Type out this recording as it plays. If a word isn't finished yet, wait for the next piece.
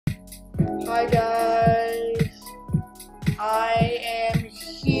Hi guys, I am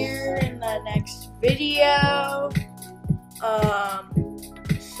here in the next video.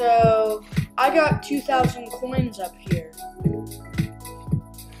 So I got 2,000 coins up here.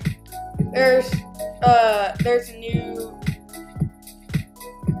 There's a new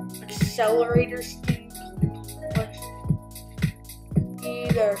accelerator scheme.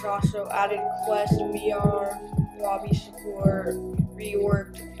 There's also added quest, VR, lobby support,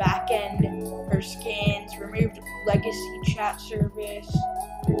 reworked backend for skins, removed legacy chat service.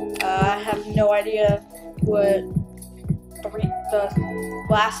 I have no idea what the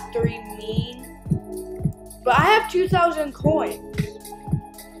last three mean, but I have 2,000 coins.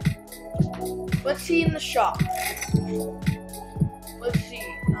 Let's see in the shop. Let's see.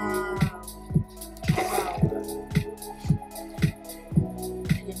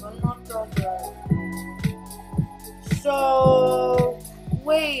 So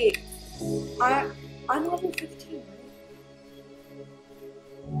wait, I'm level 15,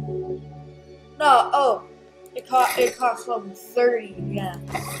 right? No, it costs level 30. Yeah.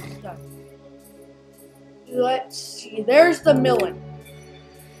 No. Let's see. There's the Millitant.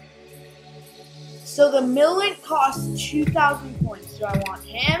 So the Millitant costs 2,000 points. So I want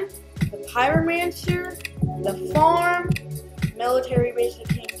him, the Pyromancer, the farm, military base I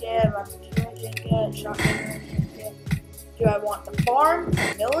can't get, raffineer I can't get, shotgun I can't get. Do I want the farm,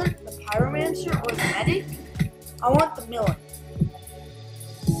 the Millitant, the Pyromancer, or the medic? I want the Millitant.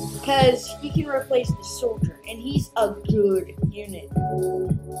 Because he can replace the soldier, and he's a good unit.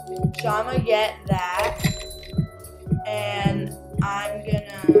 So I'm gonna get that, and I'm gonna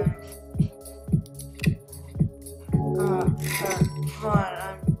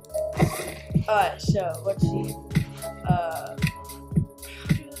so let's see.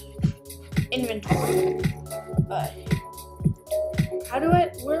 Inventory.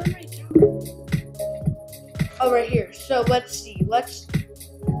 Where am I doing? Oh, right here. So let's see. Let's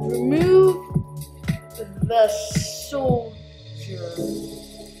remove the soldier.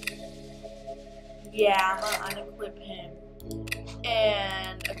 Yeah, I'm gonna unequip him.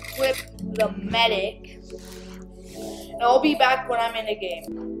 And equip the medic. And I'll be back when I'm in a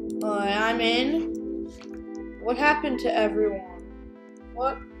game. I'm in. What happened to everyone?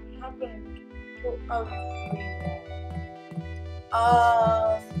 What happened to everyone?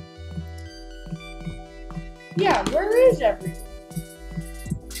 Yeah, where is everyone?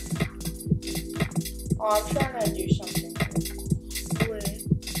 Oh, I'm trying to do something. Wait.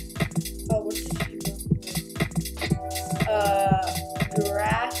 Oh, what did you do?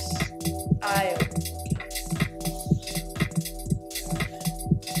 Grass aisle.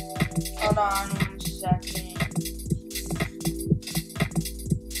 Hold on 1 second.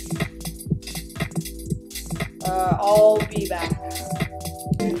 I'll be back.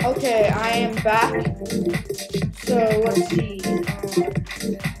 Okay, I am back. So let's see.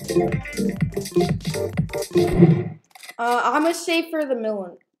 I'm gonna save for the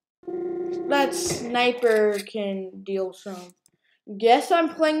Millitant. That sniper can deal some. Guess I'm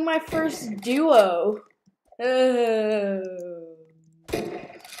playing my first duo.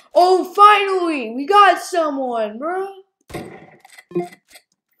 Oh, finally! We got someone, bro.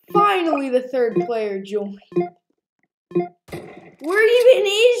 Finally, the third player joined. Where even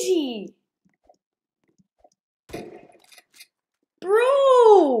is he?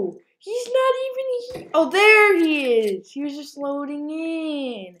 Bro! He's not even here. Oh, there he is. He was just loading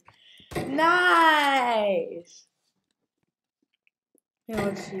in. Nice. Now,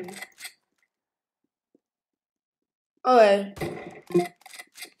 let's see. Okay.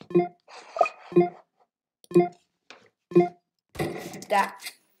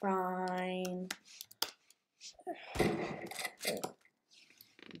 That's fine.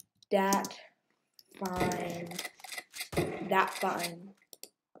 That fine. That fine.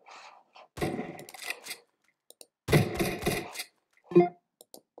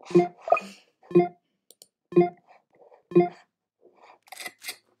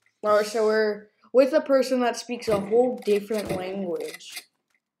 Alright, so we're with a person that speaks a whole different language.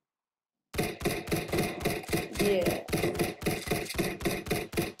 Yeah.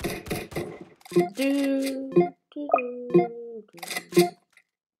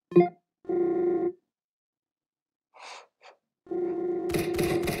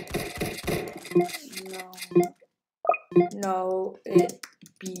 No, it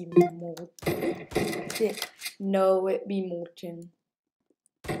be molten. No, it be molten.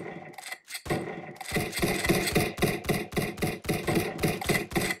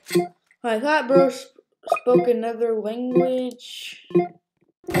 I thought bro spoke another language.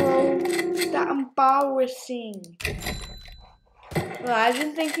 Bro, that's embarrassing.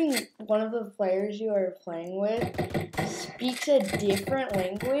 Imagine thinking one of the players you are playing with speaks a different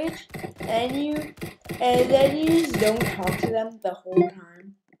language, and then you just don't talk to them the whole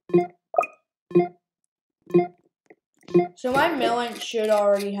time. So my MILITANT should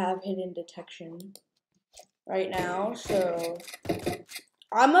already have hidden detection right now, so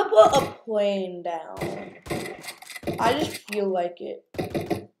I'm gonna put a plane down. I just feel like it.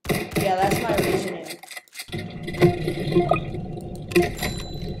 Yeah, that's my reasoning.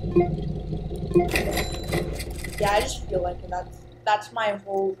 Yeah, I just feel like it. That's my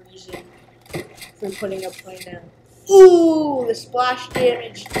whole reason for putting a plane down. Ooh, the splash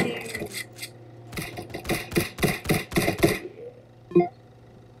damage too.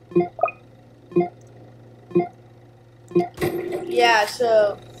 Yeah,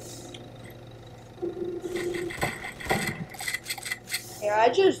 so yeah,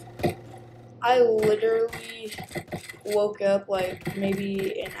 I literally woke up like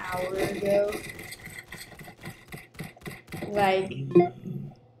maybe an hour ago. Like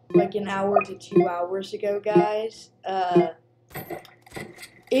an hour to 2 hours ago, guys. I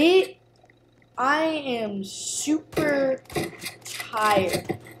am super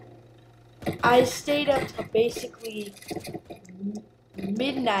tired. I stayed up till basically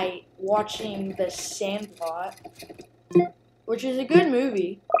midnight watching The Sandlot, which is a good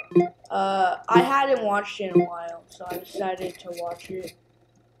movie. I hadn't watched it in a while, so I decided to watch it.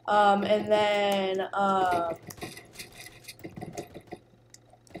 And then,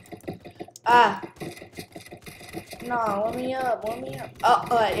 no, let me up.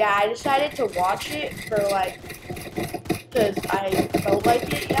 Yeah, I decided to watch it for because I felt like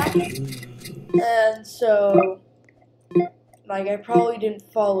it, yeah. And so, I probably didn't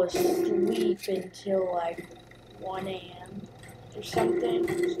fall asleep until 1 a.m. or something.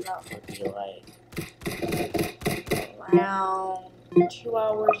 So that would be around 2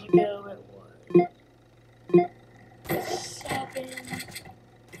 hours ago. It was 7.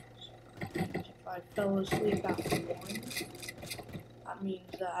 If I fell asleep at 1, that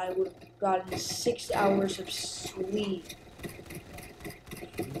means that I would have gotten 6 hours of sleep.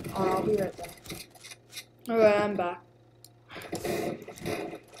 I'll be right back. Alright, I'm back.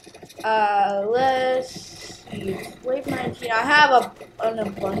 Let's see. Wave 19. I have an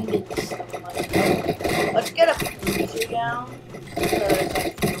abundance of money. Let's get a freezer down because I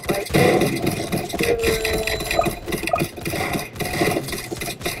feel like it.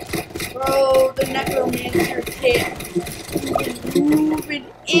 Bro, the necromancer can't even move an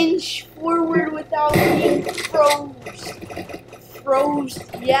inch forward without being froze. Froze.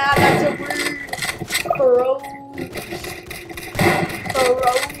 Yeah, that's a word. Froze.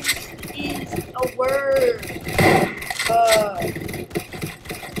 Froze is a word.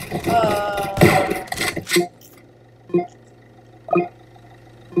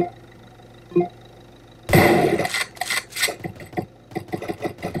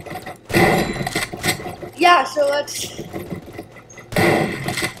 Yeah, so let's. I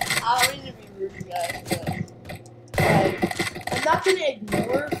don't mean to be rude, guys, but I'm not gonna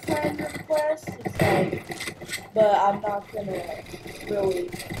ignore friend requests. It's but I'm not gonna really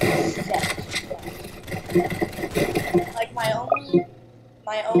accept that.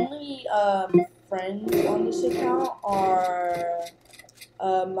 My only friends on this account are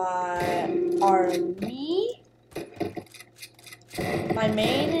me, my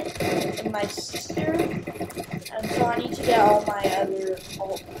main, and my sister, and so I need to get all my other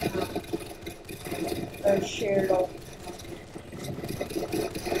alt accounts or shared alt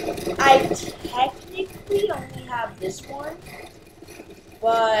accounts. I technically only have this one,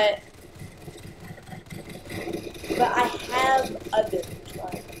 but I have others.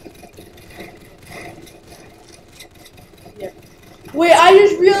 Yeah. Wait, I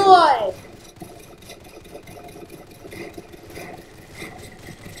just realized.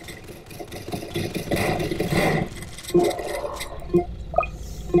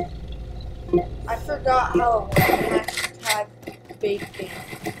 I forgot how it works. Hashtag bacon.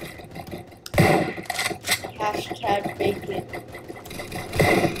 Hashtag bacon.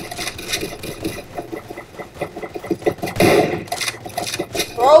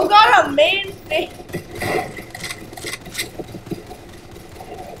 Bro got a main thing.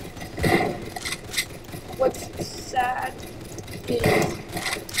 What's sad is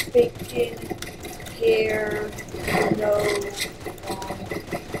bacon hair no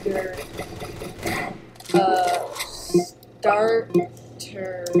longer starter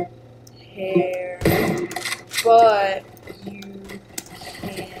hair, but you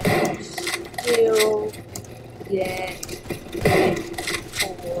can still get it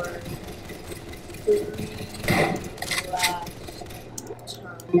for free last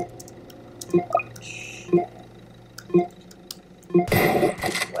Depending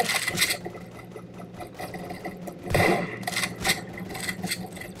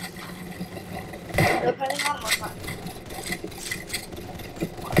on what time.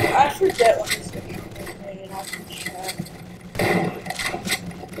 I forget what this video was made. I have to check.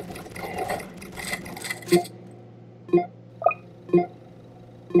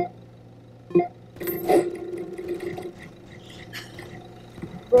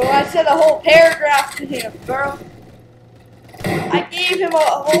 Bro, I said a whole paragraph to him, bro. I gave him a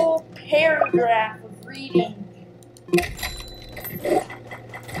whole paragraph of reading.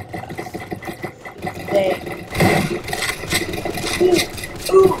 Today. Ooh,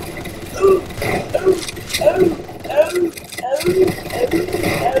 ooh, ooh, ooh, ooh, ooh, ooh, ooh,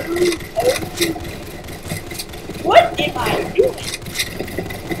 ooh. What am I doing?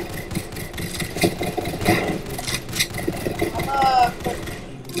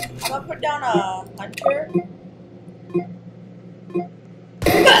 I'm gonna put down a hunter.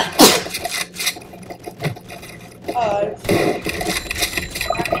 Let's see,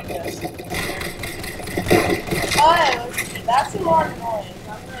 that's a lot of noise.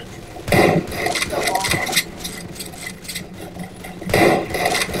 I'm gonna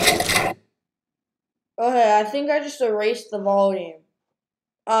okay, I think I just erased the volume.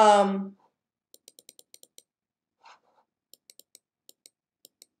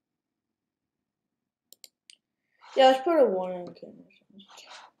 Yeah, let's put a 1 in camera.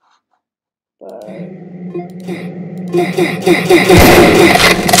 But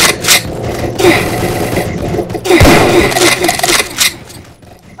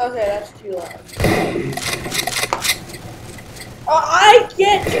okay, that's too loud. I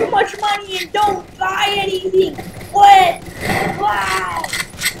get too much money and don't buy anything. What? Wow!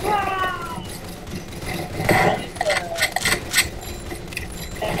 Wow! I need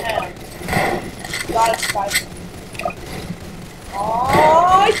to. Got a spice.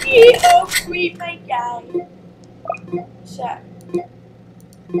 Oh, yeah! Oh, sweet, my guy. Check.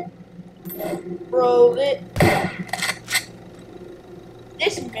 Bro,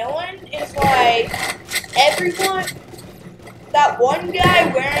 this villain is like everyone. That one guy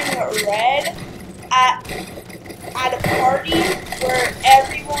wearing red at a party where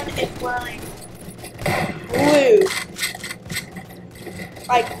everyone is wearing blue.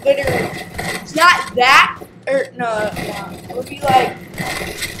 Like literally, it's not that. Or no, it would be like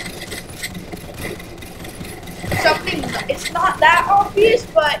something. It's not that obvious,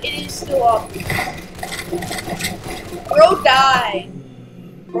 but it is still obvious. Bro died.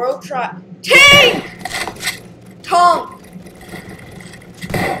 Bro tried. Tank! Tongue.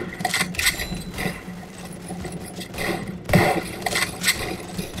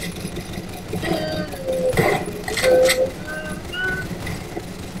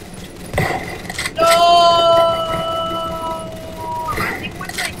 No! I think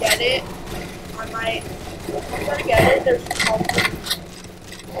once I get it, once I get it, there's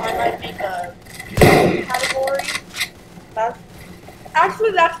I might make a category.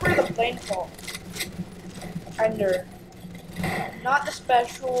 That's where the plane falls. Under. Not the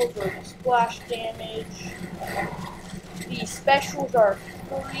specials or the splash damage. The specials are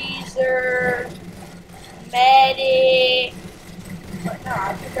freezer, medic. But no,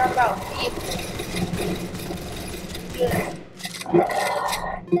 I forgot about vehicles.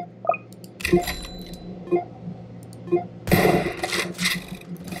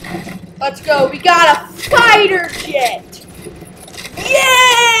 Let's go. We got a fighter jet.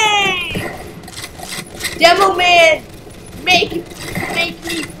 Yay! Demo man, make me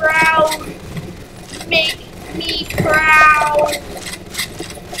proud. Make me proud.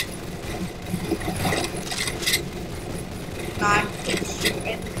 Nah,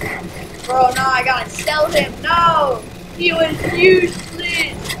 bro, no, I gotta sell him. No, he was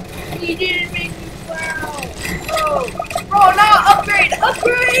useless. He didn't make me proud. Bro, no, upgrade.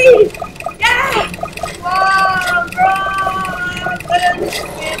 Yeah. Whoa, bro.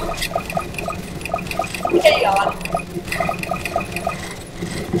 Okay, y'all.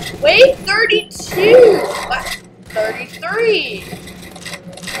 Wait, 32. 33.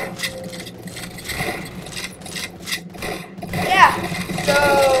 Yeah,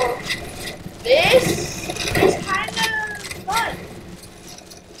 so this is kind of fun.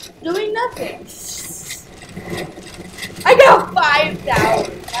 Doing nothing. I got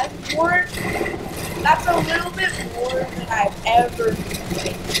 5,000. That's a little bit more than I've ever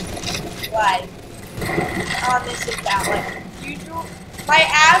made. Like, on this account. Like, usual. My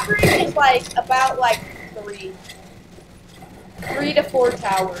average is like about like 3 to 4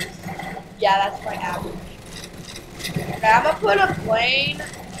 towers. Yeah, that's my average. Okay, I'm gonna put a plane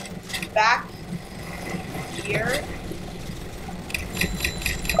back here.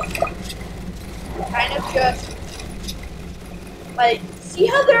 Kind of just like, see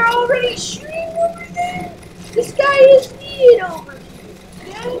how they're already shooting over there? This guy is needed over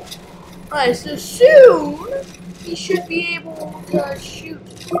here, okay? Alright, so soon he should be able to shoot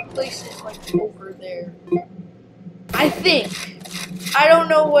places like over there. I think. I don't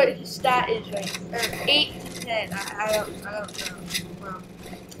know what his stat is right now. Or 8 to 10. I don't know. Well,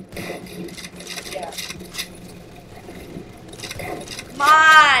 yeah. Come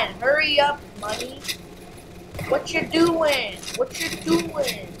on, hurry up, money. What you doing? What you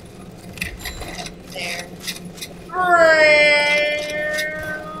doing? There.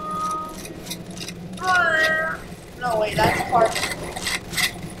 No, wait, that's part.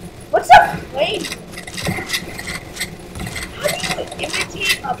 What's a plane? How do you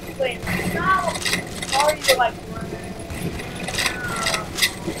imitate a plane? How are you like?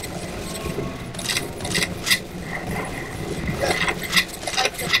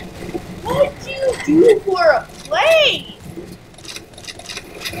 What do you do for a plane?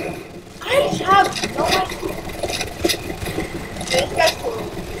 I just have no idea. This guy's cool.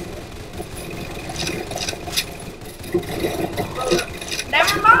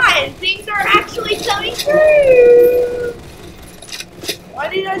 Never mind, things are actually coming through. Why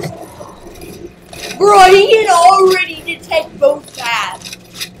did I? Bro, he can already detect both paths.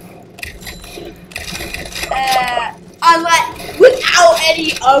 Unless without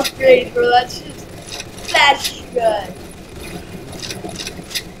any upgrade, bro. That's good.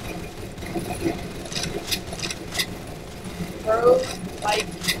 Bro, like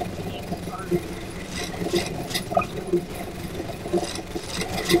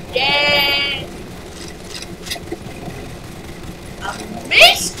yeah. A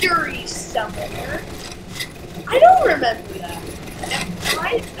mystery summoner? I don't remember that.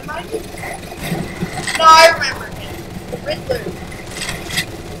 Am I just... No, I remember him. The Riddler.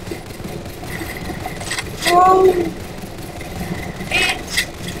 Bro! It's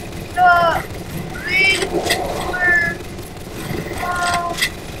the Riddler from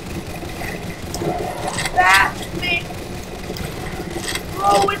Batman!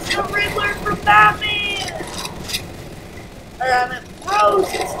 Bro, it's the Riddler from Batman! Or I meant, bros,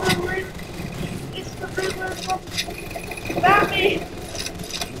 it's the Riddler from Batman!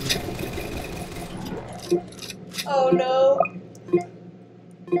 Oh no.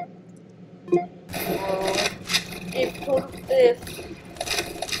 If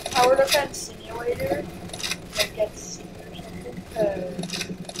Tower Defense Simulator like gets seen or something,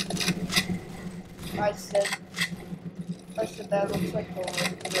 because I said that looks like the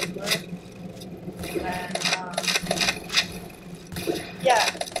Riddler. And yeah.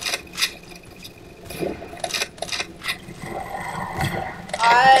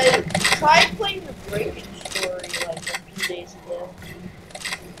 I tried playing the Breaking Story like a few days ago.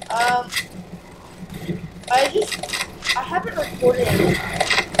 I haven't recorded it.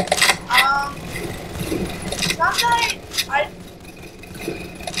 It's not that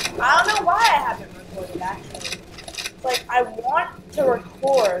I don't know why I haven't recorded actually. It's like I want to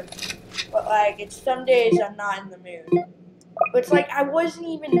record, but like it's some days I'm not in the mood. But it's like I wasn't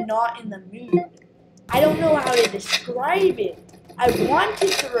even not in the mood. I don't know how to describe it. I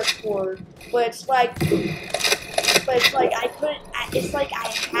wanted to record, but it's like I couldn't. It's like I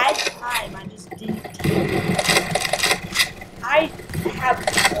had time. I just didn't take it. I have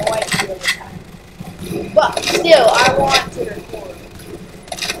no idea what happened. But still, I want to record.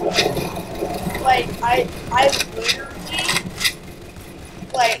 Like I literally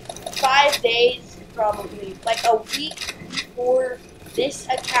like 5 days, probably like a week before this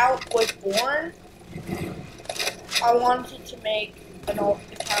account was born. I wanted to make an alt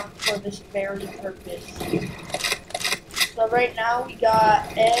account for this very purpose. So right now we got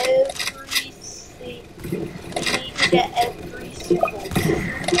we need to get every single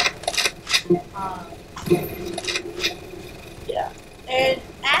yeah. And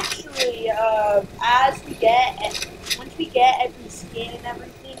actually, once we get every skin and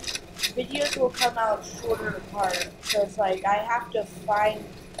everything, videos will come out shorter apart. So it's like I have to find.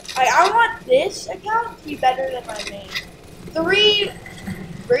 I want this account to be better than my main. 3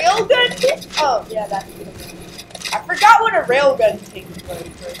 railgun kits? Oh, yeah, that's good. I forgot what a railgun thing was for a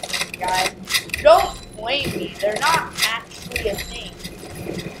second, guys. Don't blame me. They're not actually a thing.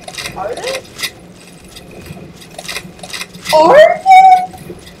 Are they? Are they?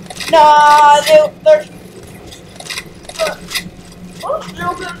 Nah, they're...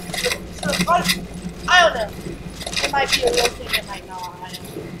 railguns? I don't know. It might be a real thing, it might not. I don't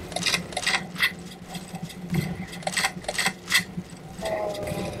know.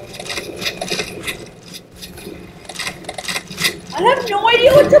 I have no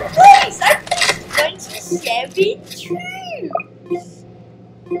idea what to place. I placed 27 troops.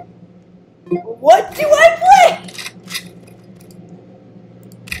 What do I play?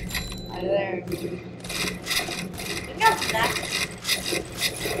 There.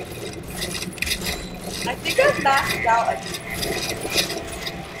 I think I've maxed out.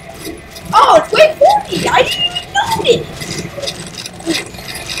 Oh, it's wave 40! I didn't even notice!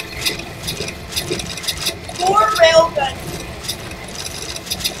 4 railguns.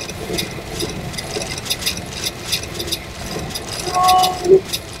 No!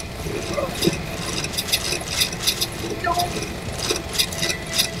 Don't.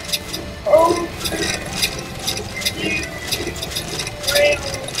 Oh. 2 rail.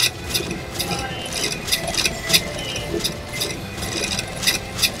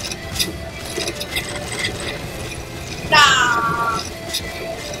 Nah.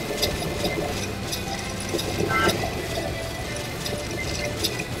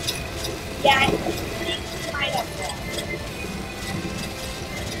 Yeah, I think might have that.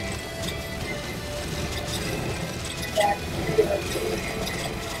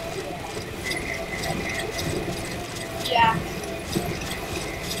 Yeah.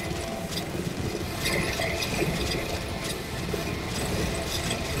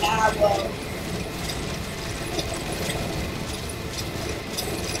 Yeah, well.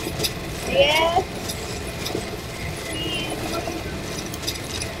 Yeah.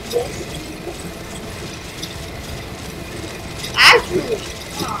 Actually,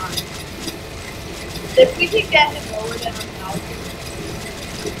 come on. If we can get him lower than 1,000.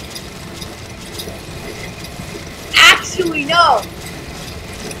 Actually, no.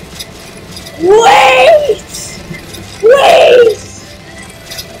 Wait! Wait!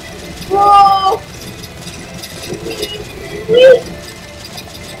 Bro!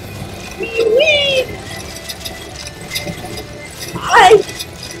 We win!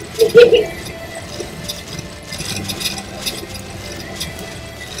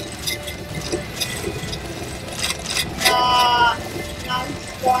 Now he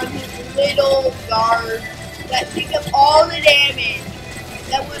spawned his little guard that picked up all the damage.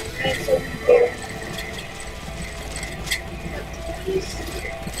 That was so weird.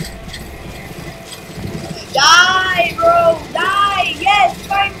 Die, bro! Die! Yes,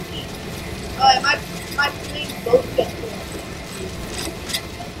 finally! My planes both get killed.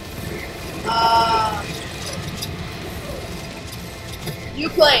 New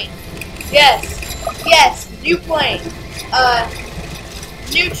plane. Yes. Yes, new plane.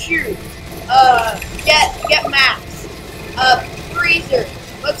 New troop. Get Max. Freezer.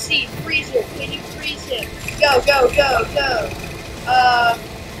 Let's see, Freezer. Can you freeze him? Go, go, go, go.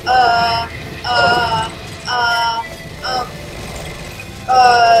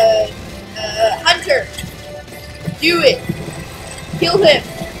 Hunter. Do it. Kill him.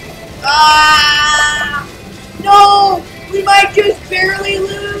 Ah! No! We might just barely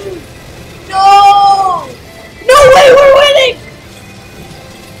lose. No! No way, we're winning!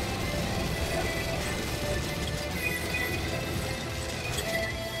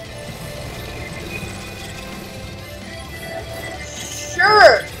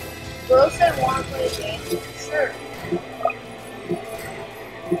 Sure. Bro said want to play a game. Sure.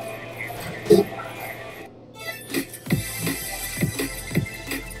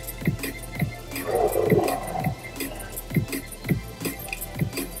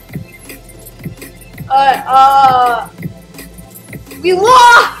 We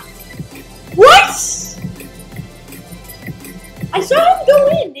lost! What? I saw him go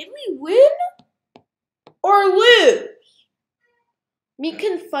in. Did we win? Or lose? Me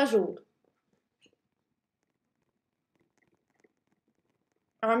confuzzled.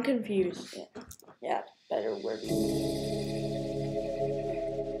 I'm confused. Yeah, better word.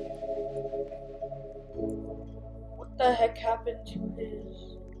 What the heck happened to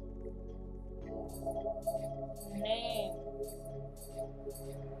his name?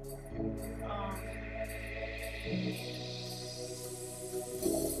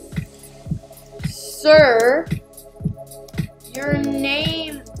 Sir, your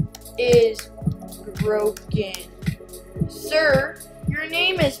name is broken. Sir, your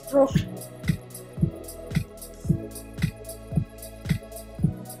name is broken.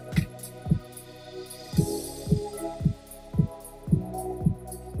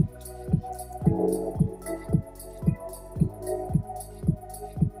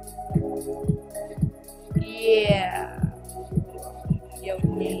 Yeah. Your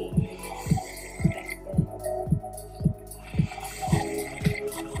name.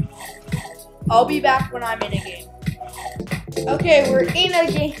 I'll be back when I'm in a game. Okay, we're in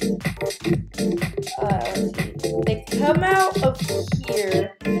a game. Let's see. They come out of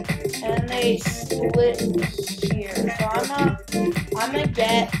here and they split here. So I'm gonna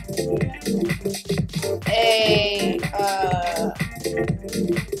get a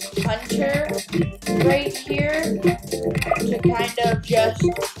hunter right here to kind of just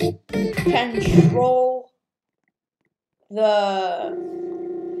control the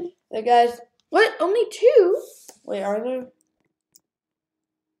guys. What? Only two? Wait, are there?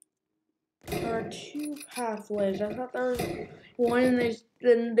 There are two pathways. I thought there was one and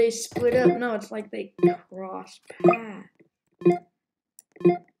then they split up. No, it's like they cross paths.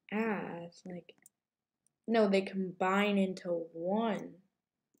 It's like, no, they combine into one.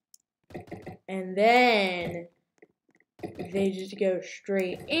 And then they just go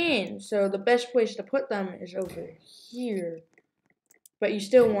straight in. So the best place to put them is over here. But you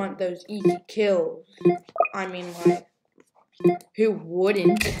still want those easy kills. I mean, like, who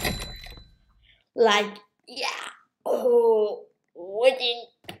wouldn't? Like, yeah. Oh, wouldn't.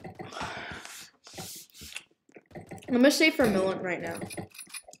 I'm gonna save for Militant right now.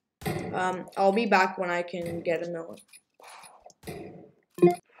 I'll be back when I can get a Militant.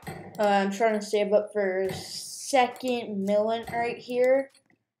 I'm trying to save up for second Militant right here.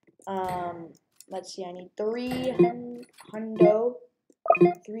 Let's see, I need 3 hundo.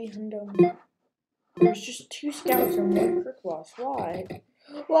 3 hundo. There's just 2 scouts and 1 Crook loss. Why?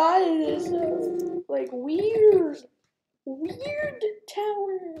 Why is this so, like, weird? Weird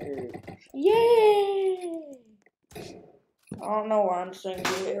tower. Yay! I don't know why I'm saying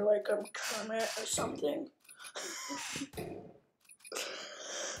yay like I'm Kermit or something.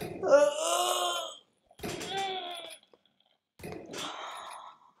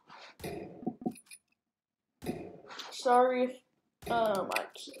 Sorry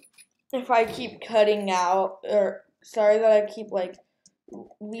if I keep cutting out, or sorry that I keep like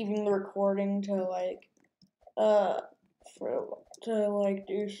leaving the recording to like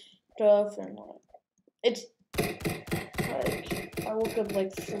do stuff, and like it's like I woke up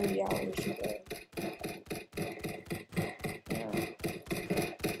like 3 hours ago. Yeah.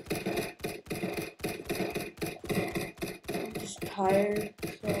 I'm just tired,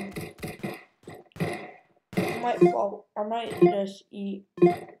 so I might just eat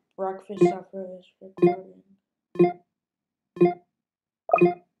breakfast after this recording.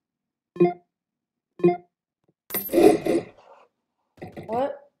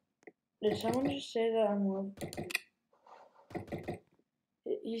 What? Did someone just say that I'm loved?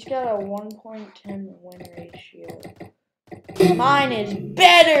 He's got a 1.10 win ratio. Mine is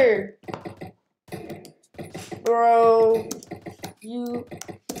better! Bro, you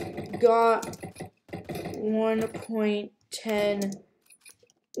got 1.10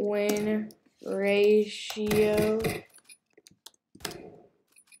 win ratio.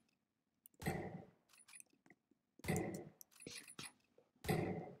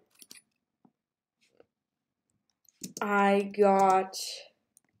 I got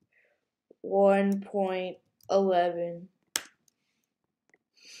 1.11.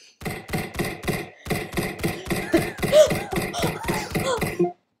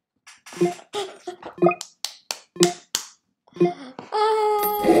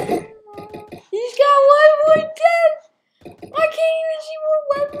 He's got 1.10. I can't even see what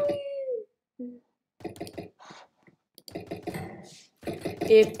level he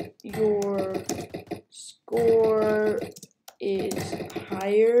is. If your score is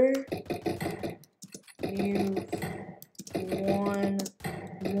higher, you've won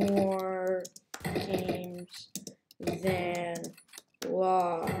more games than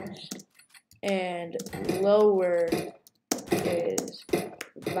lost, and lower is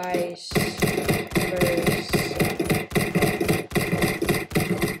vice versa.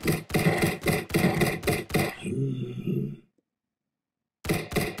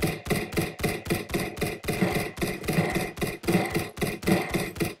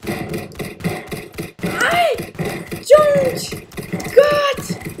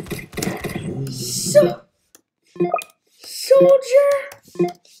 Soldier!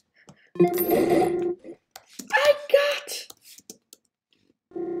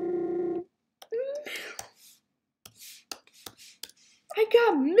 I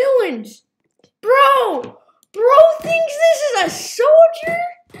got millions! Bro! Bro thinks this is a soldier?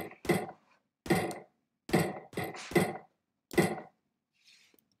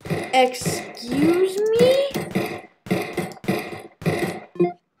 Excuse me?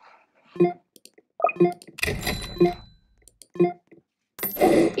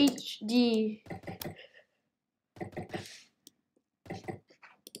 HD.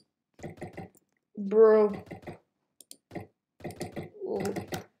 Bro.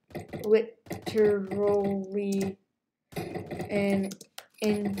 literally an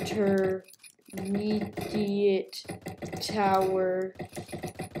intermediate tower.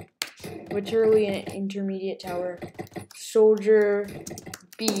 Literally an intermediate tower. Soldier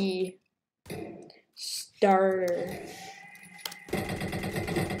B. Starter.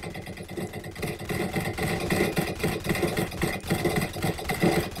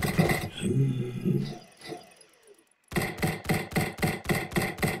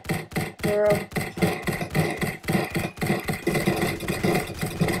 Girl.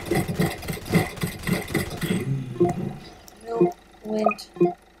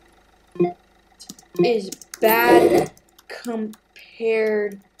 Militant is bad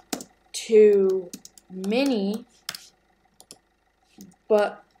compared to mini,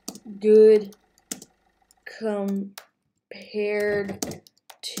 but good compared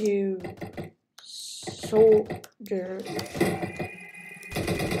to soldier.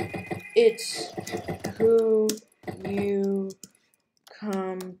 It's who you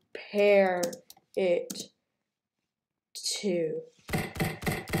compare it to.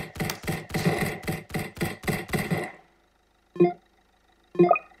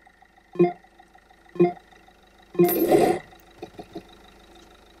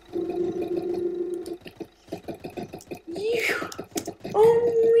 You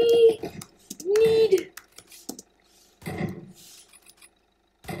only need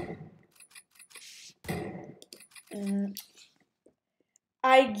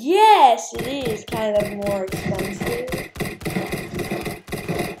I guess it is kind of more expensive.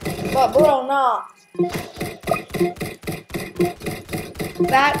 But bro, nah.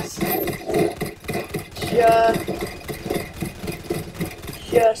 That's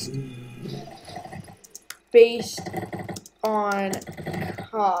just based on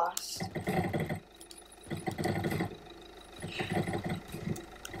cost.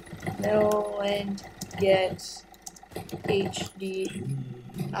 Militant gets HD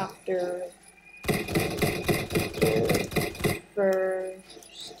after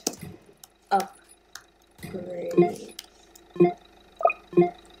first upgrade.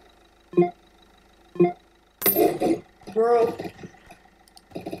 Bro.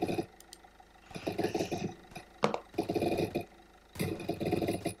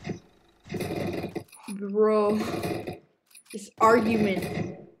 Bro. This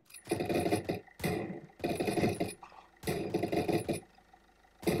argument.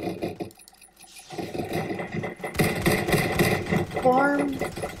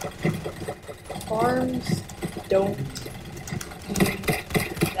 Farms don't need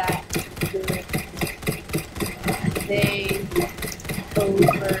that good. They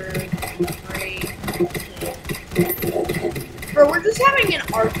overrate it. Bro, we're just having an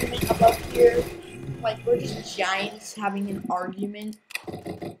argument above here. Like, we're just giants having an argument.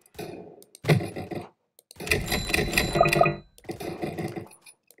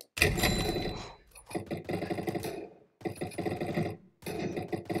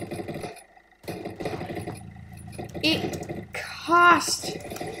 It costs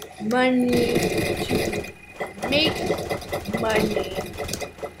money to make money.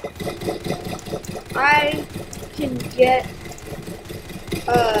 I can get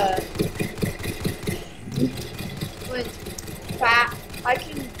I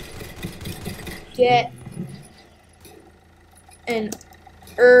can get an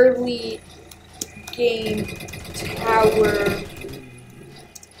early game tower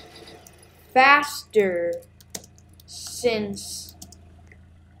faster since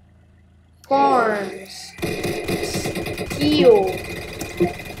farms steal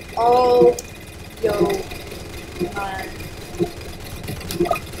all your money.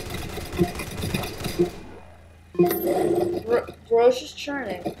 Bro's just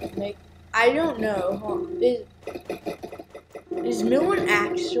trying to make. I don't know. Is Militant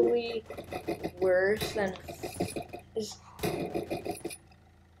actually worse than?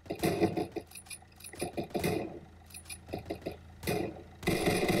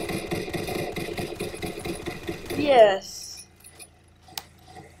 Yes.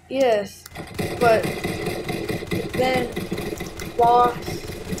 Yes. But then boss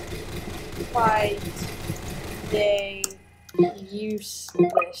fight, they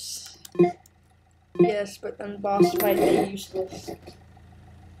useless. Yes, but then boss fight, they useless.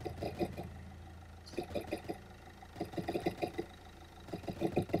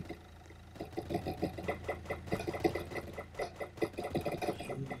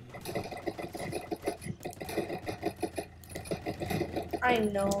 I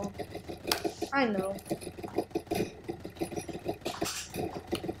know. I know.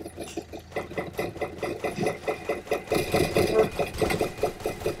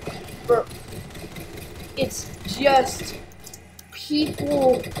 just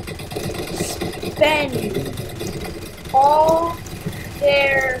people spend all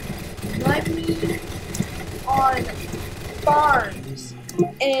their money on farms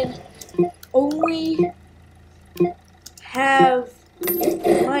and only have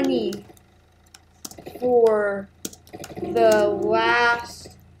money for the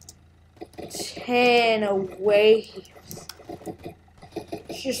last 10 waves.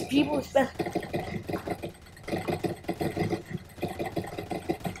 It's just people spend.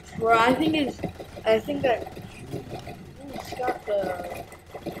 Well, I think that it's got the.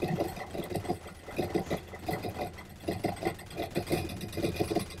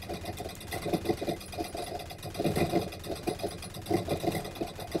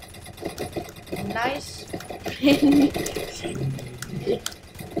 Nice pin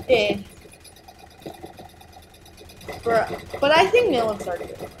in. But I think Militants are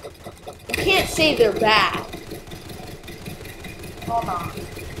good. You can't say they're bad. Hold on.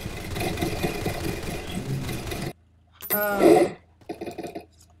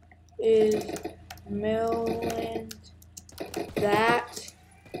 Is Militant that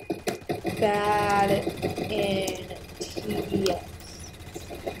bad in TDS?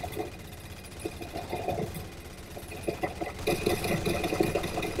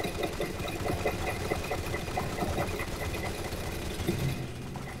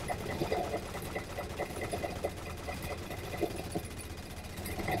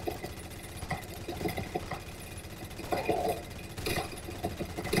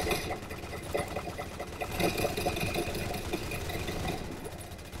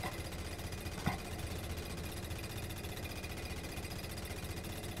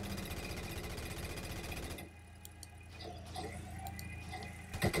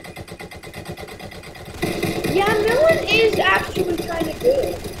 Yeah, Millen is actually kind of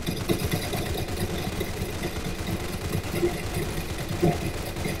good.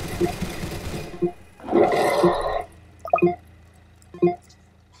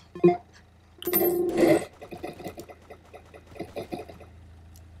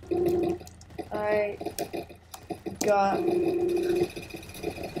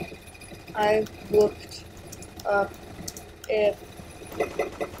 I looked up if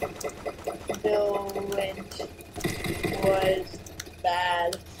Militant was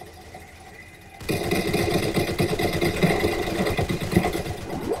bad.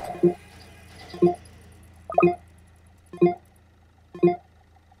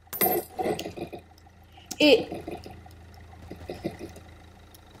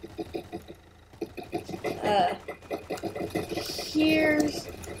 Here's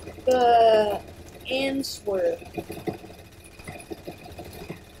the answer.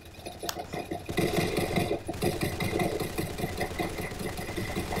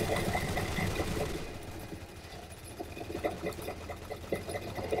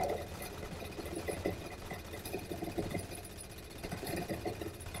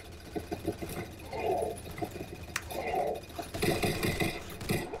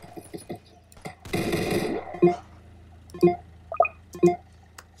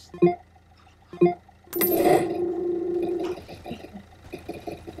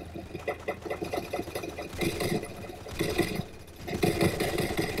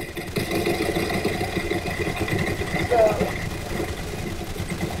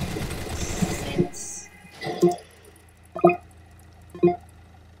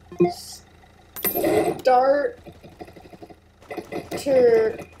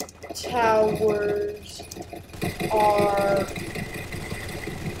 Starter towers are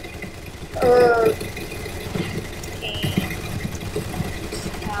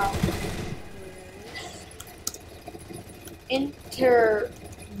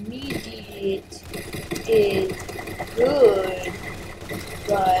intermediate is good,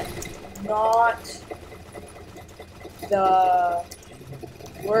 but not the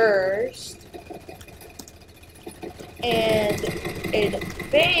worst. And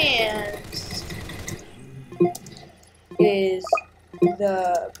advanced is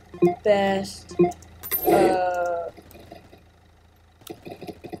the best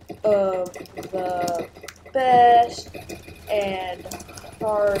of the best, and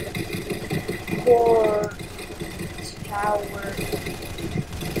hardcore tower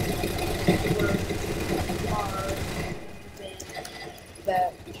are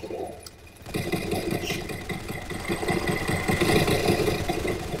better.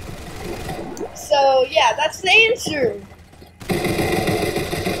 So yeah, that's the answer.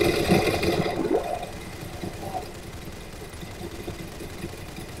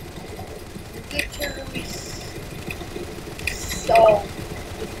 Literally so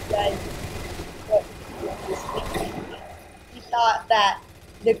excited what this week. that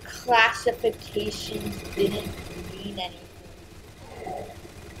the classifications didn't mean anything.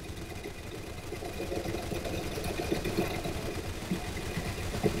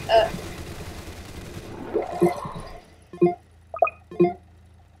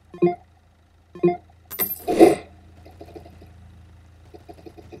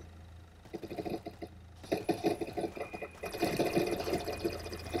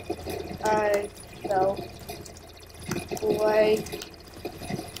 I felt like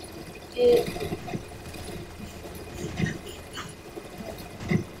it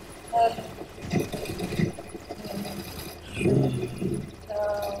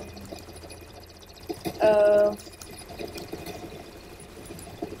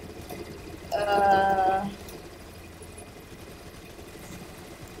uh,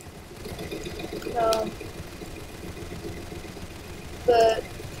 no, the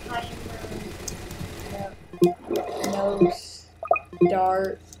timer no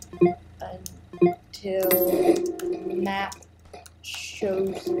start until map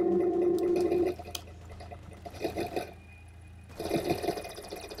chosen.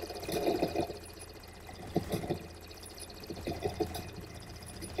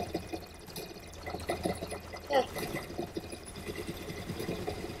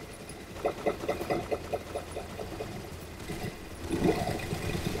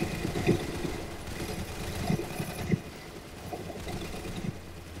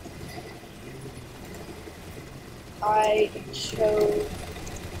 I chose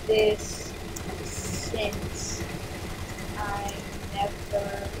this since I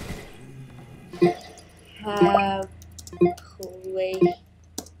never have played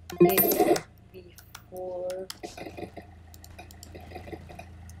it before.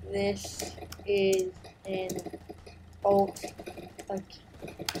 This is an alt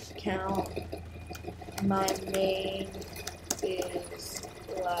account. My main is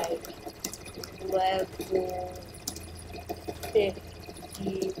like level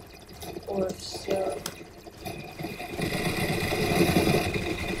 50 or so.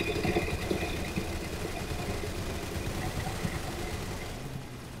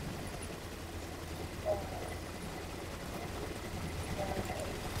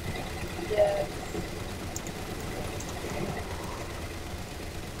 Yes.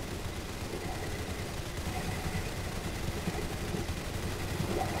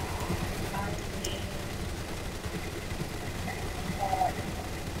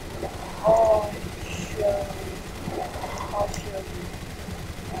 I'll show you.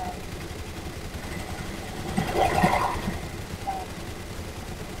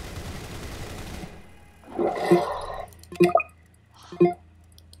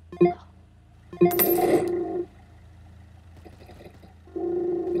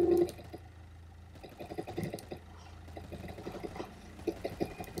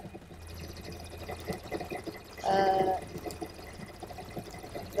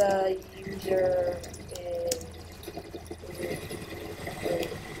 The user is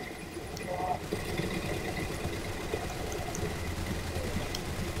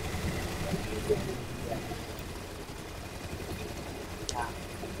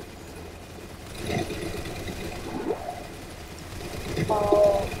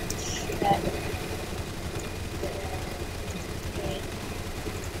I'll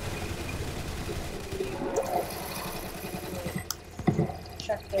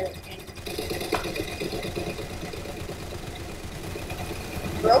check their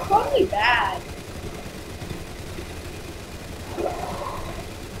Bro called me bad.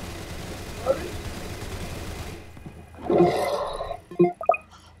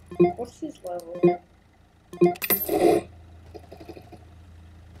 What's his level?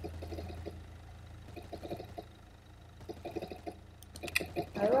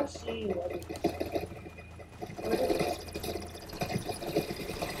 How do I see what it is? What is it?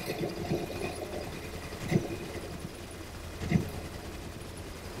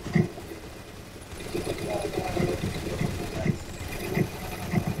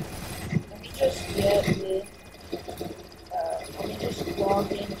 Let me just get it. Let me just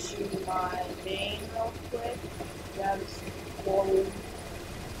log into my main real quick. That's forward.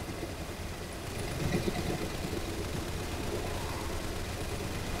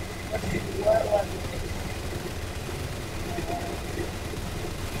 Let's see what level.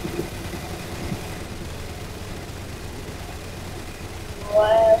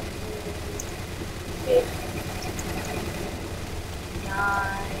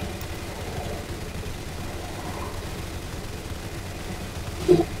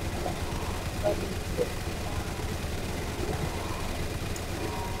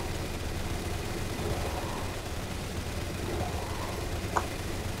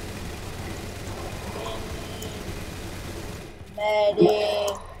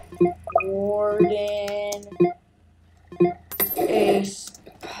 medic, warden, ace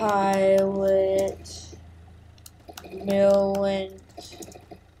pilot, militant,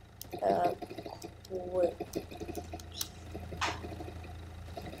 quick.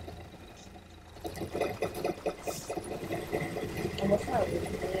 And what's my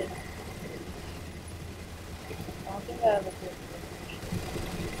weakness? I don't think I have a good weakness.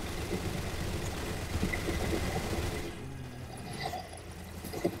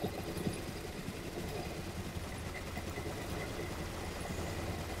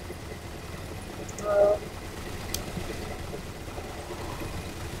 Bro.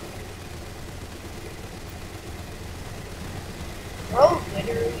 Bro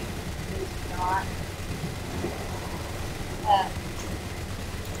literally is not.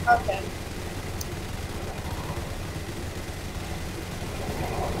 Okay.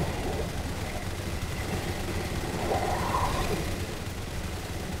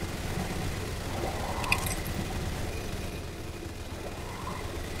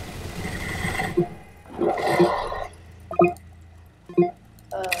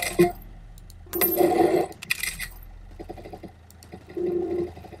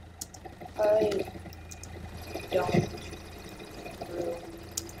 I don't really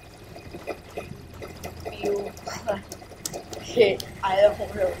feel like it. I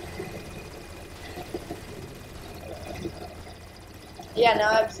don't really. Yeah,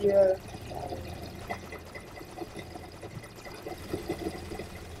 now I have 0.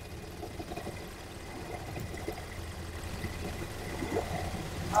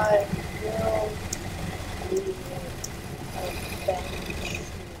 I will be eventually.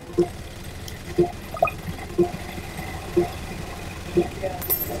 Yes.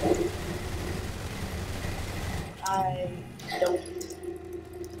 I don't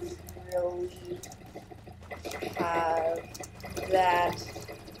really have that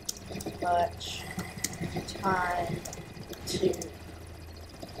much time to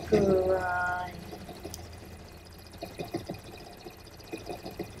grind.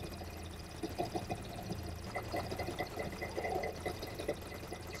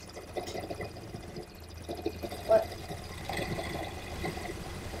 What?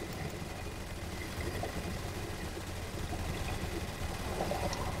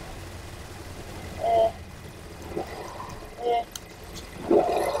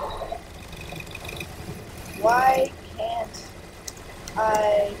 Why can't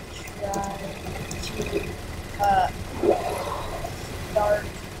I try to start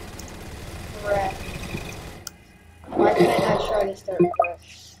fresh? Why can't I try to start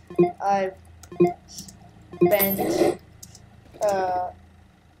fresh? I've spent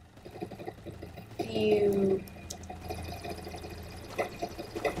few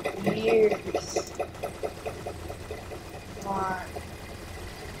years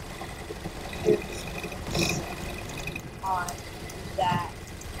on that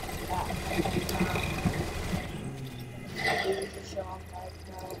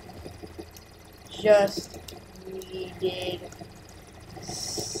just needed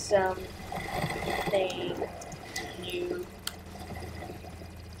something new.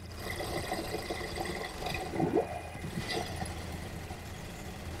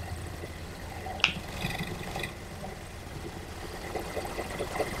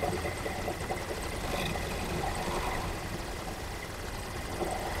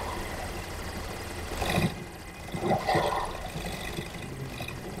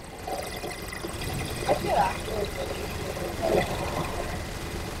 I could actually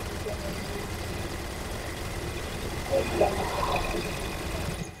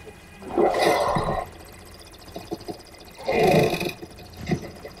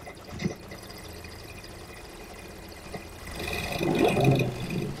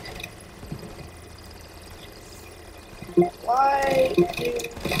why do you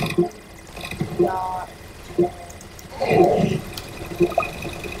not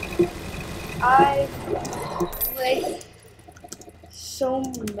I play so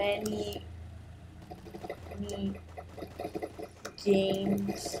many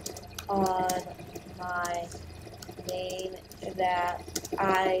games on my main that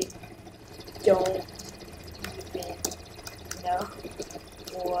I don't even know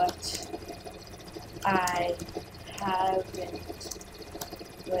what I haven't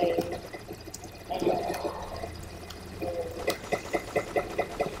played and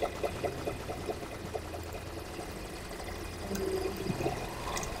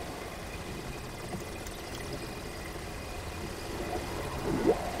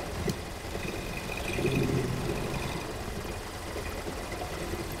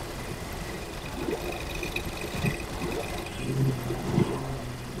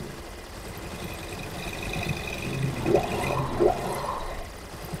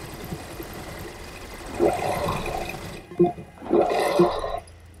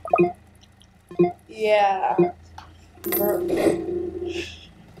Yeah.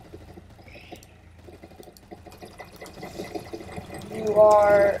 You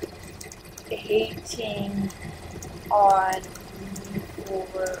are hating on me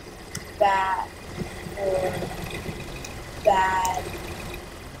for that or bad.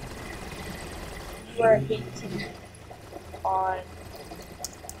 You are hating on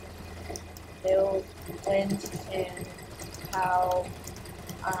Militant and how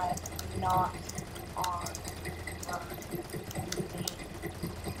I'm not on my team.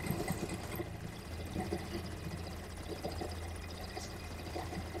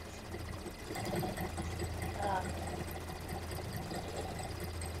 Um,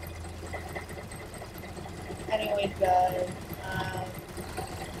 anyways, guys,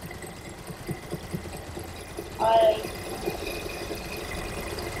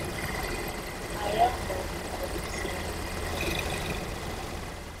 I don't know how to say.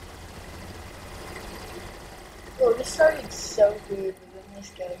 Well, this started so good, but then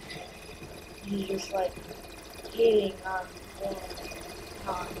this guy, he's just like hitting on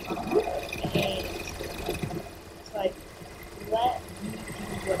one, and it's like, let me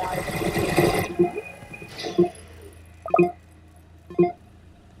do what I want to do.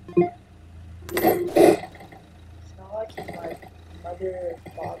 It's not like he's my mother,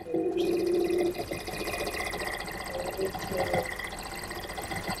 father, or something.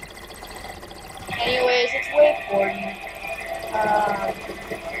 Anyways, it's way 40.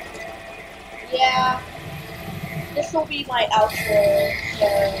 Yeah, this will be my outro. So,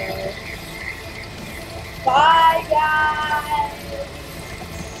 bye guys.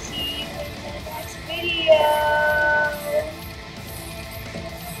 See you in the next video.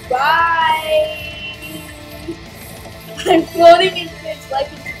 Bye. I'm floating in kids. Like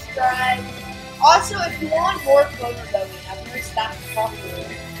and subscribe. Also, if you want more phone rebellion, I'm gonna stop talking.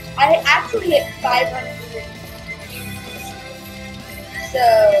 I actually hit 500 views. So,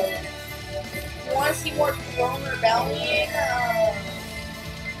 if you want to see more Clone Rebellion,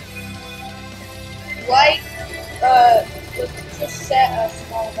 let's just set a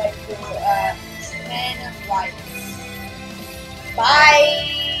small like for 10 likes.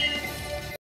 Bye!